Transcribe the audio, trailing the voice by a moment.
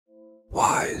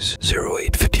WISE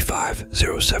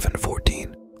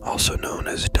 08550714, also known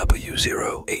as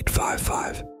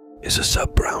W0855, is a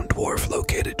sub-brown dwarf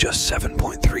located just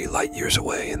 7.3 light-years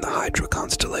away in the Hydra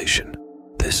constellation.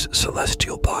 This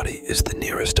celestial body is the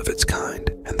nearest of its kind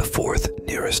and the fourth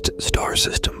nearest star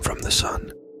system from the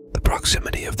Sun. The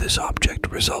proximity of this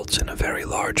object results in a very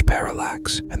large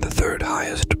parallax and the third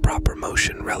highest proper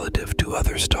motion relative to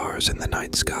other stars in the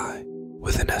night sky.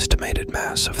 With an estimated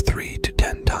mass of 3 to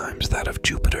 10 times that of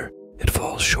Jupiter, it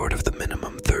falls short of the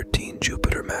minimum 13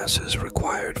 Jupiter masses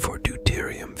required for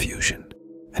deuterium fusion.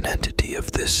 An entity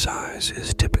of this size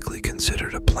is typically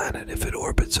considered a planet if it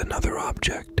orbits another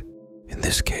object. In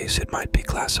this case, it might be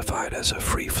classified as a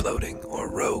free-floating or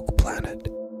rogue planet.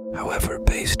 However,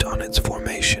 based on its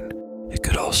formation, it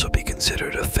could also be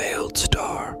considered a failed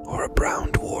star or a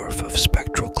brown dwarf of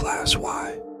spectral class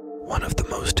Y. One of the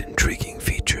most intriguing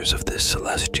features of this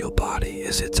celestial body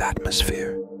is its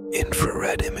atmosphere.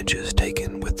 Infrared images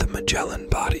taken with the Magellan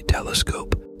Body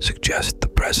Telescope suggest the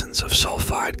presence of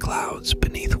sulfide clouds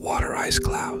beneath water ice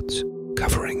clouds,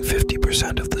 covering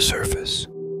 50% of the surface.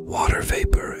 Water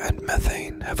vapor and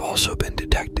methane have also been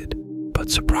detected, but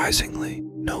surprisingly,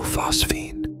 no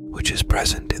phosphine, which is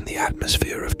present in the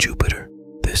atmosphere of Jupiter.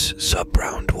 This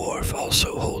sub-brown dwarf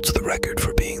also holds the record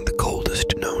for being the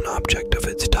coldest known object of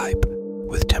its type,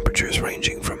 with temperatures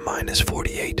ranging from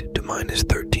 -48 to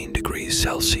 -13 degrees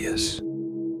Celsius.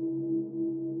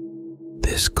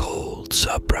 This cold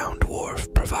sub-brown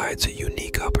dwarf provides a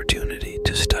unique opportunity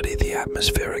to study the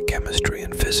atmospheric chemistry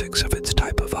and physics of its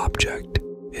type of object.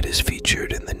 It is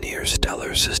featured in the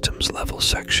near-stellar systems level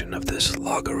section of this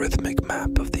logarithmic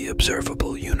map of the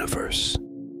observable universe.